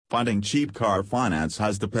Finding cheap car finance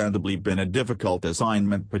has dependably been a difficult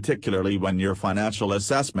assignment, particularly when your financial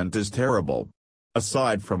assessment is terrible.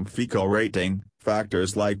 Aside from FICO rating,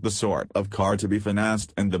 factors like the sort of car to be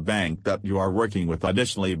financed and the bank that you are working with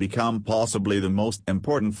additionally become possibly the most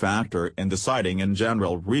important factor in deciding in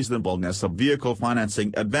general reasonableness of vehicle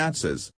financing advances.